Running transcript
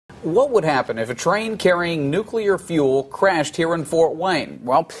What would happen if a train carrying nuclear fuel crashed here in Fort Wayne?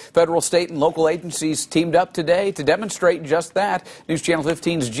 Well, federal, state, and local agencies teamed up today to demonstrate just that. News Channel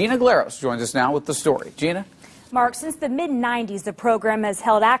 15's Gina Glaros joins us now with the story. Gina? Mark, since the mid-90s, the program has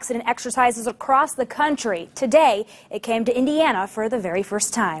held accident exercises across the country. Today, it came to Indiana for the very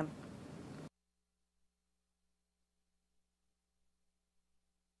first time.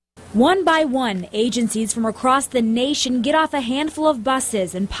 One by one, agencies from across the nation get off a handful of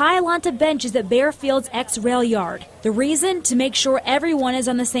buses and pile onto benches at Bearfield's ex-rail yard. The reason? To make sure everyone is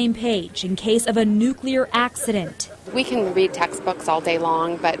on the same page in case of a nuclear accident. We can read textbooks all day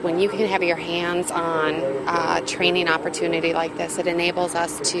long, but when you can have your hands on a training opportunity like this, it enables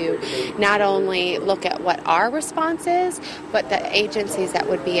us to not only look at what our response is, but the agencies that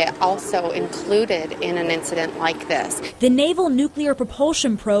would be also included in an incident like this. The Naval Nuclear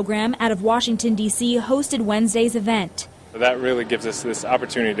Propulsion Program out of Washington, D.C. hosted Wednesday's event. That really gives us this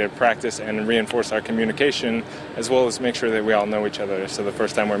opportunity to practice and reinforce our communication, as well as make sure that we all know each other, so the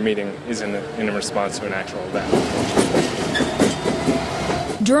first time we're meeting isn't in response to an actual event.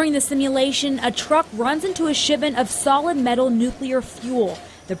 During the simulation, a truck runs into a shipment of solid metal nuclear fuel.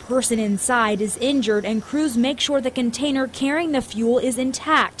 The person inside is injured, and crews make sure the container carrying the fuel is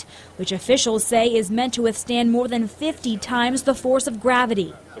intact, which officials say is meant to withstand more than 50 times the force of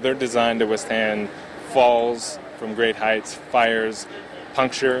gravity. They're designed to withstand falls from great heights, fires,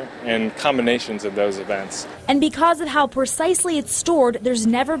 puncture, and combinations of those events. And because of how precisely it's stored, there's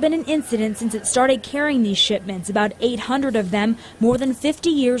never been an incident since it started carrying these shipments, about 800 of them, more than 50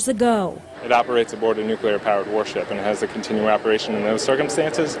 years ago. It operates aboard a nuclear-powered warship and has a continuing operation in those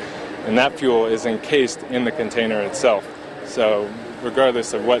circumstances, and that fuel is encased in the container itself. So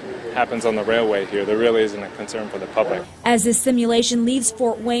regardless of what happens on the railway here, there really isn't a concern for the public. As this simulation leaves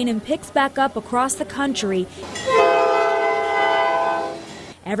Fort Wayne and picks back up across the country,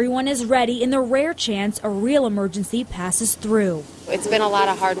 everyone is ready in the rare chance a real emergency passes through. It's been a lot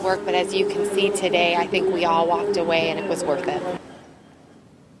of hard work, but as you can see today, I think we all walked away and it was worth it.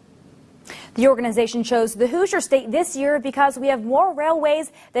 The organization chose the Hoosier State this year because we have more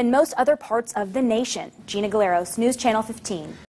railways than most other parts of the nation. Gina Glaros, News Channel 15.